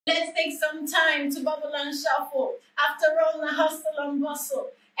Let's take some time to bubble and shuffle. After all, the hustle and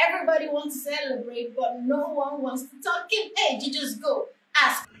bustle. Everybody wants to celebrate, but no one wants to talk in age. You just go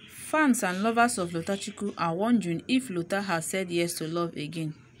ask. Fans and lovers of Lotachukwu are wondering if Lota has said yes to love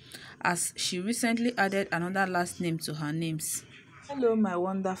again, as she recently added another last name to her names. Hello my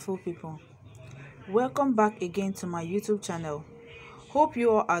wonderful people. Welcome back again to my YouTube channel. Hope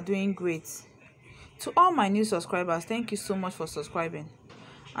you all are doing great. To all my new subscribers, thank you so much for subscribing.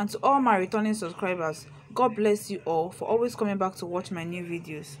 And to all my returning subscribers, God bless you all for always coming back to watch my new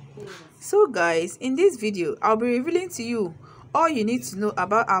videos. So guys, in this video, I'll be revealing to you all you need to know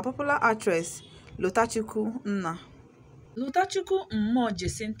about our popular actress, Lotachukwu Nna. Lotachukwu Mmo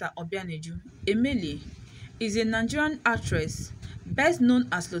Jacinta Obianeju, Emily, is a Nigerian actress, best known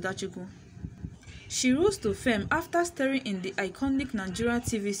as Lotachukwu. She rose to fame after starring in the iconic Nigerian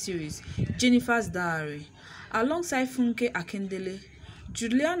TV series Jennifer's Diary, alongside Funke Akindele,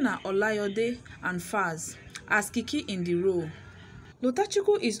 Juliana Olayode, and Faz as Kiki in the role.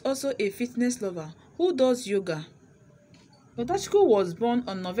 Lotachukwu is also a fitness lover who does yoga. Lotachukwu was born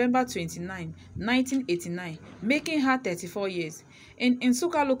on November 29, 1989, making her 34 years, in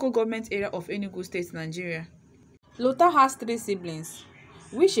Nsukka local government area of Enugu State, Nigeria. Lota has 3 siblings,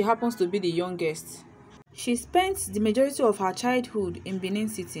 which she happens to be the youngest. She spent the majority of her childhood in Benin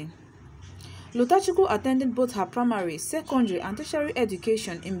City. Lotachukwu attended both her primary, secondary, and tertiary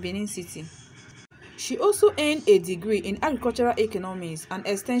education in Benin City. She also earned a degree in agricultural economics and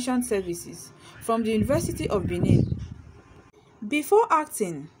extension services from the University of Benin. Before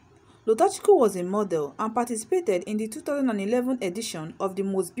acting, Lotachukwu was a model and participated in the 2011 edition of The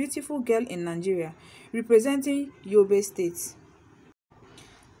Most Beautiful Girl in Nigeria, representing Yobe State.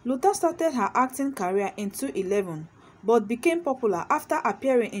 Lota started her acting career in 2011, but became popular after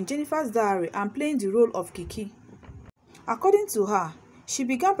appearing in Jennifer's Diary and playing the role of Kiki. According to her, she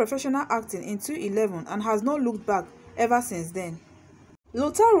began professional acting in 2011 and has not looked back ever since then.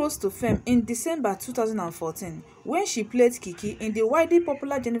 Lota rose to fame in December 2014 when she played Kiki in the widely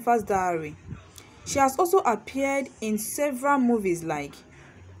popular Jennifer's Diary. She has also appeared in several movies like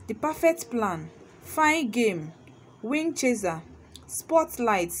The Perfect Plan, Fine Game, Wing Chaser,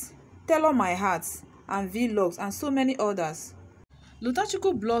 Spotlight, Tell My Heart, and Vlogs, and so many others.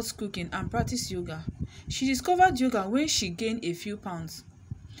 Lotachukwu loves cooking and practice yoga. She discovered yoga when she gained a few pounds.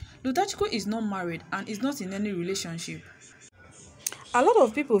 Lotachukwu is not married and is not in any relationship. A lot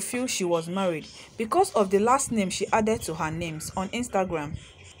of people feel she was married because of the last name she added to her names on Instagram,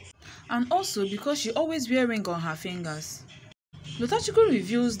 and also because she always wears ring on her fingers. Lotachukwu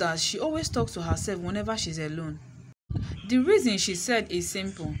reveals that she always talks to herself whenever she's alone. The reason she said is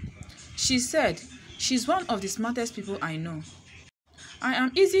simple. She said, "She's one of the smartest people I know. I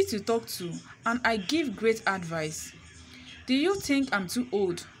am easy to talk to and I give great advice. Do you think I'm too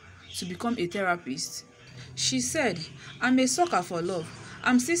old to become a therapist?" She said, "I'm a sucker for love.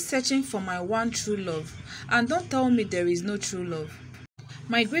 I'm still searching for my one true love. And don't tell me there is no true love.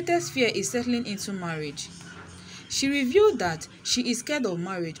 My greatest fear is settling into marriage." She revealed that she is scared of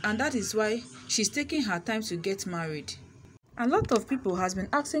marriage and that is why she's taking her time to get married. A lot of people has been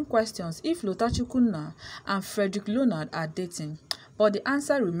asking questions if Lotachukwu Nna and Frederick Leonard are dating, but the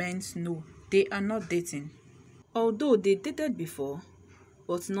answer remains no, they are not dating. Although they dated before,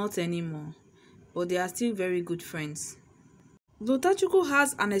 but not anymore, but they are still very good friends. Lotachukwu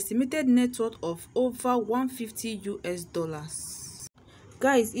has an estimated net worth of over $150.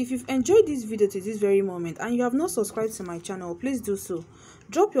 Guys, if you've enjoyed this video to this very moment and you have not subscribed to my channel, please do so.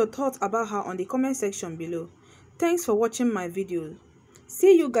 Drop your thoughts about her on the comment section below. Thanks for watching my video.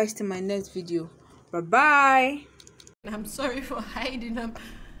 See you guys in my next video. Bye bye. I'm sorry for hiding. I'm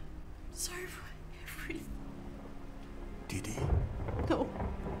sorry for everything. Didi? No,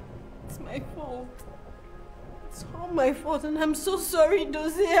 it's my fault. It's all my fault, and I'm so sorry,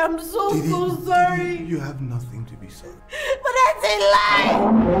 Dozie. I'm so sorry. Didi, you have nothing to be sorry. But that's a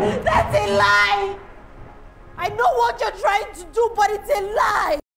lie. That's a lie. I know what you're trying to do, but it's a lie.